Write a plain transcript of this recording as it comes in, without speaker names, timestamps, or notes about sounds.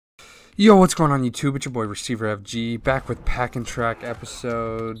Yo, what's going on YouTube? It's your boy Receiver FG back with Pack and Track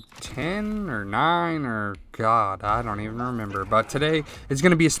episode 10 or 9 or God, I don't even remember. But today is going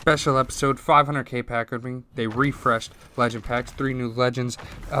to be a special episode, 500k pack opening. They refreshed legend packs, 3 new legends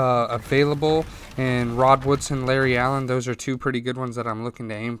available, and Rod Woodson, Larry Allen. Those are 2 pretty good ones that I'm looking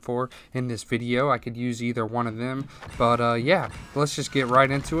to aim for in this video. I could use either one of them, but yeah, let's just get right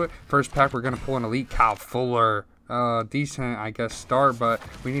into it. First pack, we're going to pull an Elite Kyle Fuller. Decent, I guess, start, but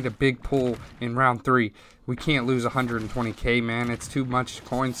we need a big pull in round 3. We can't lose 120k, man. It's too much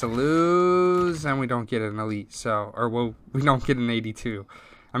coins to lose, and we don't get an elite. So, or we don't get an 82.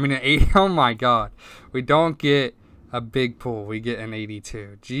 I mean, an 80. Oh my God, we don't get a big pull. We get an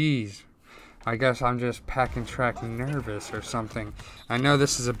 82. Jeez. I guess I'm just Pack and Track nervous or something. I know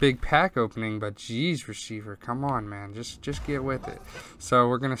this is a big pack opening, but geez, Receiver, come on, man. Just get with it. So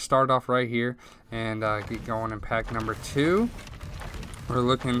we're going to start off right here and get going in pack number 2. We're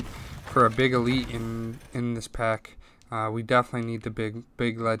looking for a big elite in this pack. We definitely need the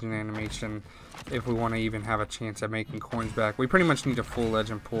big legend animation if we want to even have a chance at making coins back. We pretty much need a full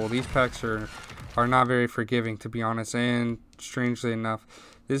legend pull. These packs are not very forgiving, to be honest, and strangely enough,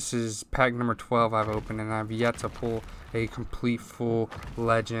 this is pack number 12 I've opened, and I've yet to pull a complete full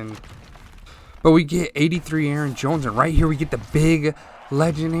legend. But we get 83 Aaron Jones, and right here we get the big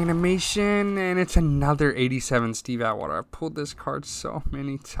legend animation, and it's another 87 Steve Atwater. I've pulled this card so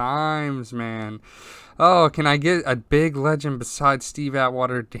many times, man. Oh, can I get a big legend besides Steve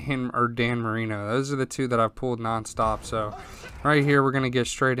Atwater or Dan Marino? Those are the 2 that I've pulled nonstop. So right here we're going to get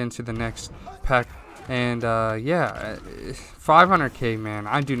straight into the next pack. And yeah, 500k, man.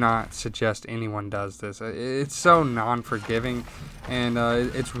 I do not suggest anyone does this. It's so non-forgiving, and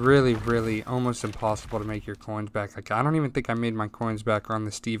it's really almost impossible to make your coins back. Like, I don't even think I made my coins back on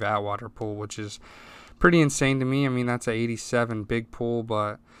the Steve Atwater pool, which is pretty insane to me. I mean, that's a 87 big pool,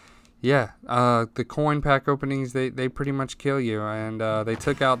 but yeah, the coin pack openings, they pretty much kill you, and they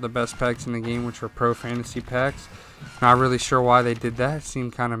took out the best packs in the game, which were pro fantasy packs. Not really sure why they did that. It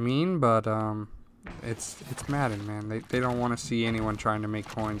seemed kind of mean, but it's Madden, man. They don't want to see anyone trying to make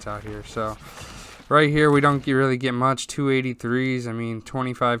coins out here. So right here we don't really get much. 283s. I mean,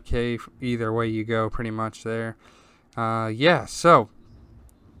 25k either way you go, pretty much there. Yeah, so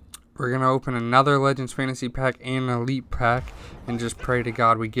we're gonna open another Legends Fantasy pack and an Elite pack and just pray to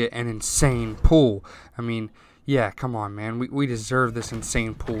God we get an insane pull. I mean, yeah, come on, man. We deserve this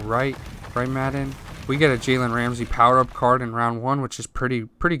insane pull, right? Right, Madden? We get a Jalen Ramsey power-up card in round 1, which is pretty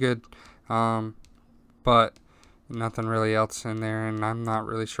good. But nothing really else in there, and I'm not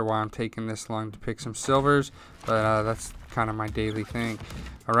really sure why I'm taking this long to pick some silvers, but that's kind of my daily thing.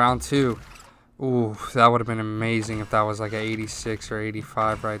 Round 2, ooh, that would have been amazing if that was like a 86 or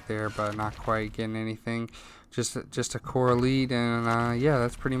 85 right there, but not quite getting anything. Just a core lead, and yeah,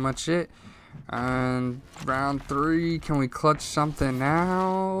 that's pretty much it. And round 3, can we clutch something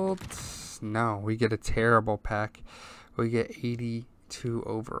out? No, we get a terrible pack. We get 82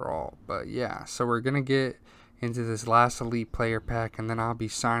 overall. But yeah, so we're gonna get into this last elite player pack, and then I'll be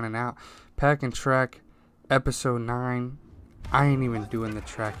signing out. Pack and Track episode 9. I ain't even doing the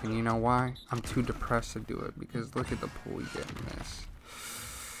tracking. You know why? I'm too depressed to do it, because look at the pool we get in this.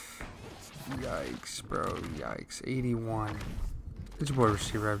 Yikes, bro. Yikes. 81. It's your boy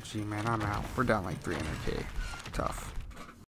Receiver FG, man. I'm out. We're down like 300k. Tough.